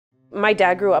My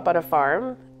dad grew up on a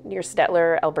farm near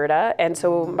Stettler, Alberta, and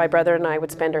so my brother and I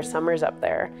would spend our summers up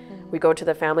there. We go to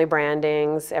the family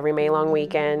brandings every May long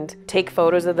weekend, take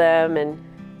photos of them, and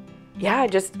yeah, I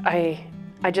just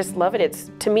love it.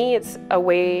 To me, it's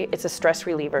a stress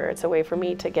reliever. It's a way for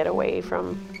me to get away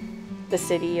from the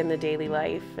city and the daily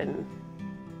life and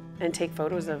take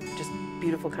photos of just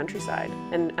beautiful countryside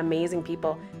and amazing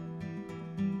people.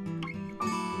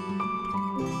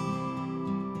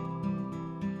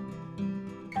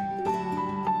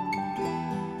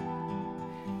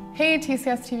 Hey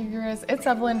TCSTV viewers, it's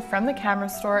Evelyn from the Camera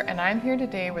Store, and I'm here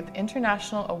today with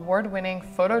international award-winning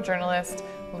photojournalist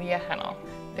Leah Hennel.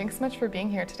 Thanks so much for being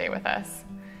here today with us.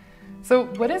 So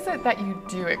what is it that you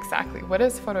do exactly? What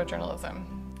is photojournalism?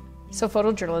 So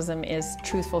photojournalism is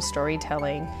truthful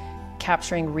storytelling,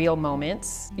 capturing real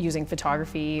moments using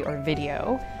photography or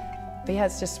video. But yeah,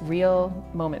 it's just real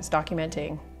moments,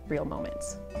 documenting real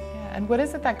moments. Yeah, and what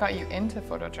is it that got you into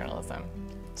photojournalism?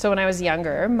 So when I was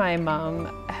younger, my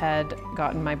mom had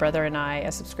gotten my brother and I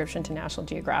a subscription to National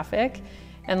Geographic.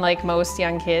 And like most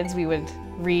young kids, we would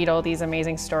read all these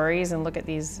amazing stories and look at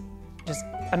these just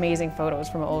amazing photos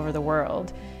from all over the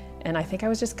world. And I think I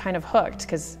was just kind of hooked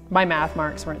because my math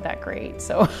marks weren't that great.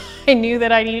 So I knew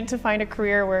that I needed to find a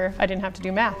career where I didn't have to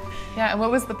do math. Yeah, and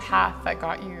what was the path that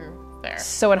got you there?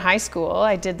 So in high school,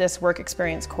 I did this work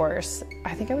experience course.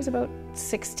 I think I was about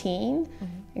 16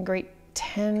 in grade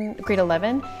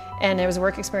 11, and it was a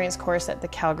work experience course at the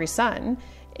Calgary Sun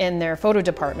in their photo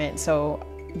department. So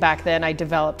back then I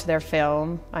developed their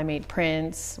film, I made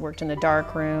prints, worked in the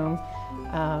dark room.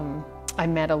 I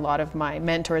met a lot of my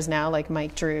mentors now, like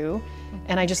Mike Drew,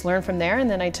 and I just learned from there. And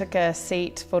then I took a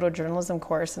SAIT photojournalism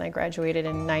course and I graduated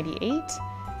in '98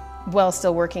 while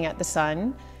still working at the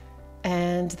Sun.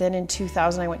 And then in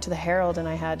 2000 I went to the Herald and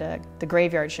I had the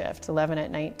graveyard shift, 11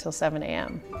 at night till 7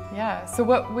 a.m. Yeah, so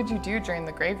what would you do during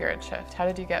the graveyard shift? How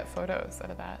did you get photos out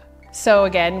of that? So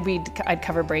again, I'd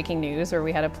cover breaking news where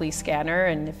we had a police scanner,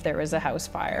 and if there was a house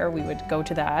fire, we would go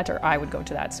to that, or I would go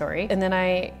to that, sorry. And then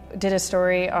I did a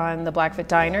story on the Blackfoot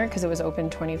Diner because it was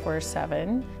open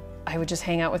 24/7. I would just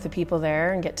hang out with the people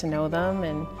there and get to know them.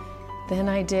 And then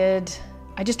I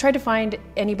just tried to find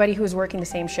anybody who was working the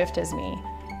same shift as me,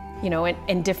 you know,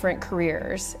 in different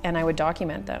careers, and I would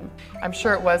document them. I'm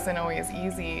sure it wasn't always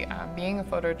easy being a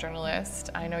photojournalist.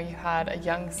 I know you had a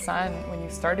young son when you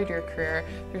started your career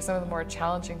through some of the more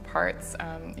challenging parts,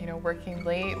 you know, working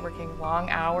late, working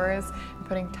long hours, and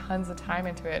putting tons of time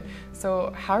into it.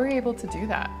 So how are you able to do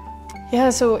that? Yeah,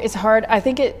 so it's hard.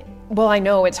 I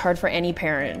know it's hard for any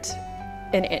parent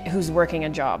who's working a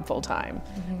job full time.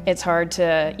 It's hard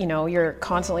to, you know, you're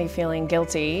constantly feeling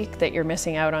guilty that you're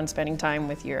missing out on spending time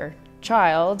with your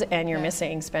child, and you're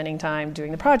missing spending time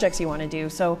doing the projects you want to do.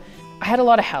 So I had a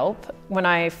lot of help when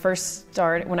I first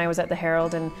started, when I was at the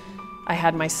Herald and I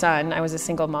had my son. I was a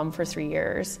single mom for 3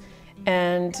 years,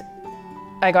 and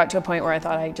I got to a point where I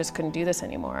thought I just couldn't do this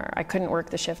anymore. I couldn't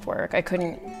work the shift work. I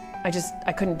couldn't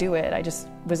do it. I just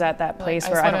was at that place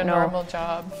where I don't know. I just want a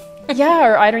normal job. Yeah,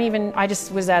 or I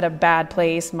just was at a bad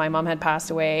place. My mom had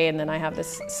passed away, and then I have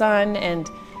this son, and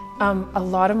a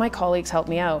lot of my colleagues helped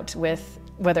me out with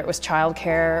whether it was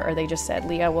childcare, or they just said,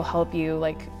 Leah, we'll help you,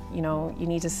 like, you know, you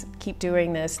need to keep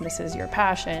doing this, and this is your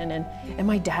passion. And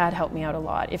my dad helped me out a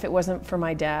lot. If it wasn't for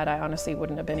my dad, I honestly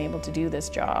wouldn't have been able to do this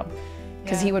job,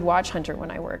 because he would watch Hunter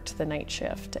when I worked the night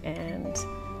shift, and,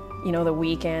 you know, the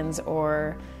weekends,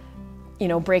 or you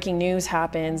know, breaking news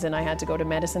happens and I had to go to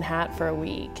Medicine Hat for a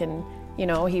week, and, you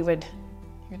know, he would,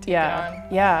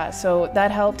 so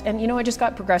that helped. And, you know, it just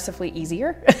got progressively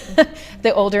easier.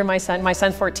 The older my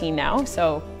son's 14 now,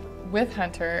 so. With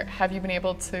Hunter, have you been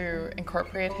able to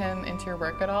incorporate him into your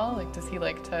work at all? Like, does he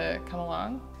like to come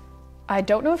along? I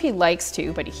don't know if he likes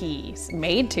to, but he's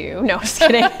made to. No, just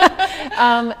kidding.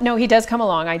 No, he does come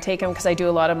along. I take him because I do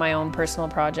a lot of my own personal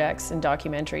projects and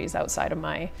documentaries outside of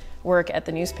my work at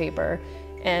the newspaper.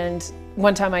 And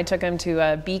one time I took him to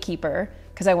a beekeeper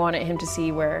because I wanted him to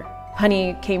see where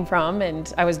honey came from,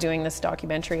 and I was doing this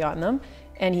documentary on them.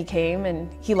 And he came and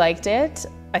he liked it,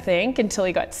 I think, until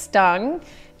he got stung.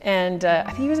 And I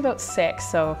think he was about 6,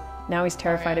 so now he's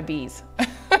terrified of bees.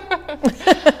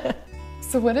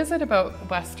 So what is it about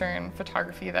Western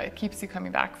photography that keeps you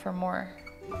coming back for more?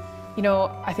 You know,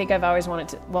 I think I've always wanted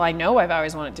to, well, I know I've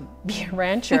always wanted to be a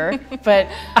rancher, but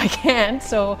I can't,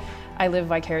 so I live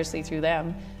vicariously through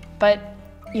them. But,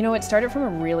 you know, it started from a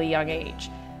really young age.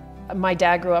 My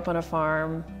dad grew up on a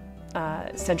farm,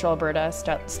 central Alberta,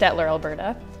 Stettler,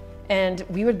 Alberta, and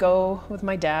we would go with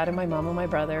my dad and my mom and my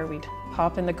brother. We'd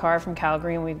hop in the car from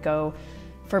Calgary and we'd go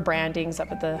for brandings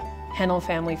up at the Hennel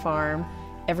family farm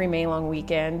every May long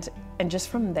weekend. And just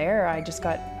from there, I just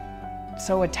got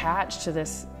so attached to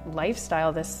this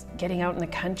lifestyle, this getting out in the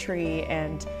country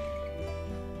and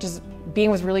just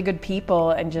being with really good people,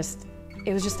 and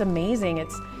it was just amazing.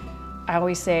 I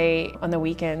always say on the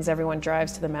weekends, everyone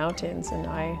drives to the mountains and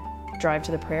I drive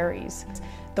to the prairies.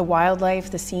 The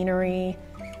wildlife, the scenery,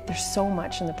 there's so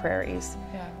much in the prairies.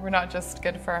 Yeah, we're not just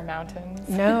good for our mountains.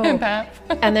 No.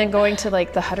 And then going to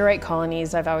like the Hutterite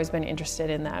colonies, I've always been interested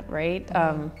in that, right?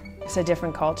 It's a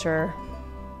different culture,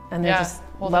 and they're just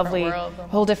lovely,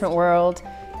 whole different world.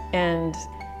 And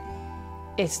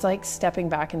it's like stepping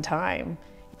back in time.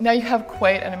 Now you have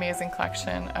quite an amazing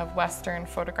collection of Western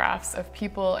photographs of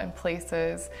people and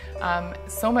places,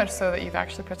 so much so that you've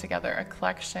actually put together a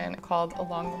collection called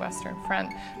Along the Western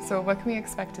Front. So what can we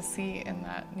expect to see in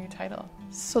that new title?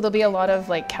 So there'll be a lot of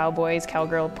like cowboys,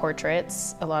 cowgirl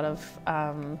portraits, a lot of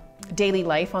daily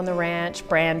life on the ranch,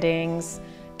 brandings,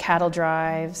 cattle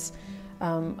drives,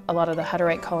 a lot of the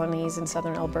Hutterite colonies in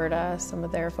southern Alberta, some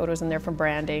of their photos in there from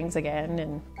brandings again.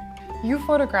 And you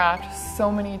photographed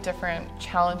so many different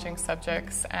challenging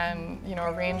subjects, and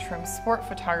a range from sport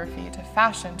photography to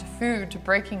fashion to food to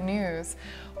breaking news.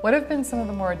 What have been some of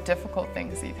the more difficult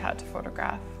things that you've had to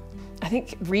photograph? I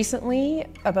think recently,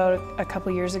 about a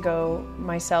couple years ago,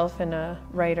 myself and a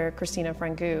writer, Christina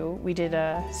Frangu, we did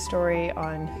a story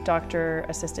on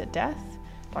doctor-assisted death,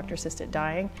 doctor-assisted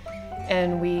dying,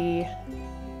 and we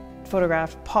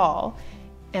photographed Paul.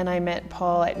 And I met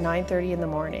Paul at 9:30 in the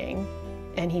morning,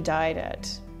 and he died at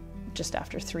just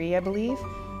after 3, I believe.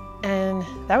 And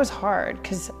that was hard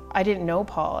because I didn't know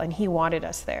Paul, and he wanted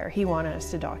us there. He wanted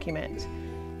us to document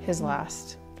his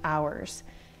last hours.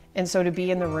 And so to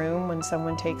be in the room when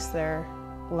someone takes their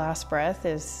last breath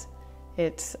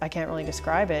I can't really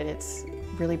describe it. It's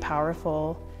really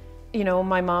powerful.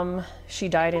 My mom, she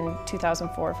died in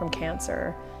 2004 from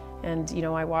cancer, and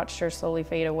I watched her slowly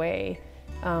fade away.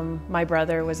 My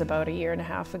brother was about a year and a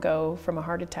half ago from a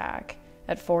heart attack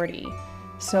at 40.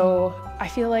 So I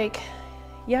feel like,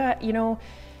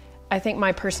 I think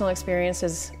my personal experience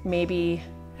has maybe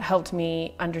helped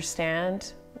me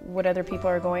understand what other people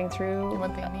are going through. And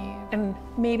what they need. And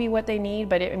maybe what they need,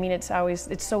 but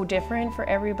it's so different for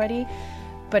everybody.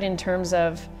 But in terms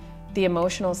of the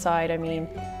emotional side,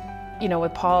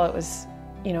 with Paul, it was,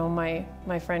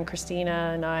 my friend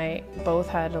Christina and I both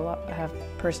have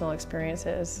personal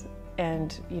experiences,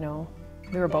 and,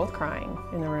 we were both crying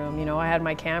in the room. I had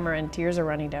my camera and tears are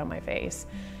running down my face.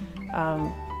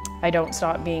 I don't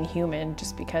stop being human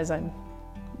just because I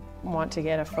want to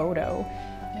get a photo.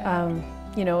 Yeah.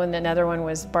 And another one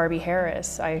was Barbie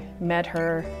Harris. I met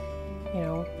her,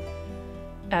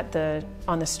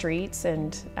 on the streets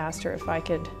and asked her if I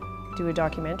could do a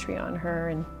documentary on her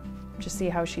and just see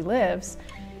how she lives.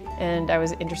 And I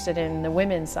was interested in the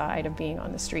women's side of being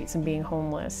on the streets and being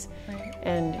homeless. Right.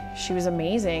 And she was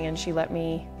amazing, and she let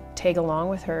me tag along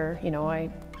with her.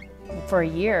 For a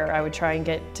year, I would try and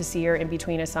get to see her in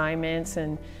between assignments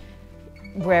and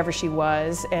wherever she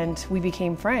was, and we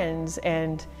became friends.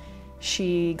 And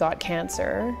she got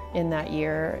cancer in that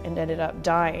year and ended up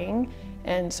dying.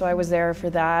 And so I was there for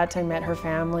that. I met her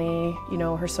family,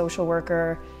 her social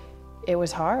worker. It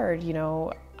was hard,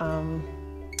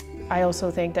 I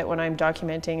also think that when I'm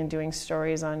documenting and doing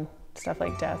stories on stuff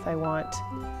like death, I want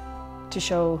to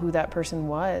show who that person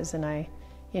was. And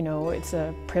it's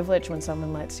a privilege when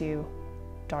someone lets you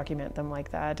document them like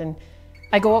that. And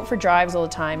I go out for drives all the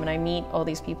time, and I meet all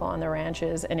these people on the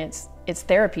ranches, and it's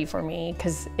therapy for me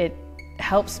because it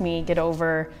helps me get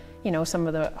over, some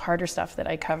of the harder stuff that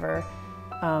I cover.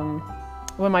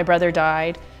 When my brother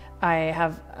died, I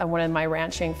have one of my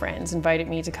ranching friends invited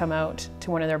me to come out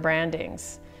to one of their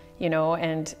brandings,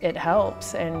 and it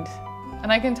helps. And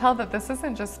I can tell that this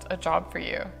isn't just a job for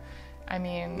you.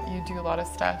 You do a lot of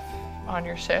stuff on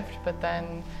your shift, but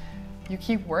then you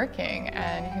keep working,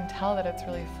 and you can tell that it's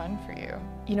really fun for you.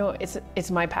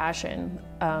 It's my passion.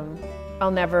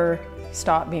 I'll never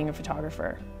stop being a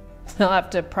photographer. I'll have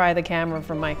to pry the camera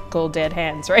from my cold dead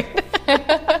hands, right?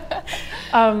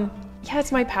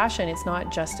 It's my passion. It's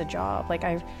not just a job.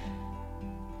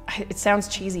 It sounds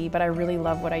cheesy, but I really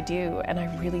love what I do, and I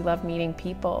really love meeting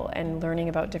people and learning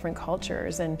about different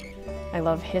cultures, and I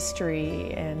love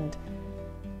history, and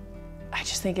I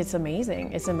just think it's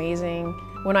amazing. It's amazing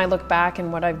when I look back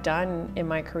and what I've done in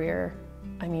my career.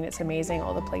 It's amazing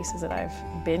all the places that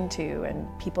I've been to and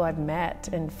people I've met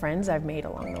and friends I've made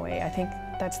along the way. I think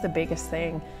that's the biggest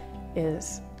thing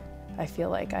is I feel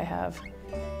like I have,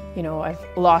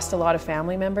 I've lost a lot of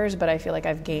family members, but I feel like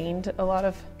I've gained a lot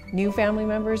of new family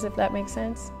members, if that makes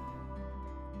sense.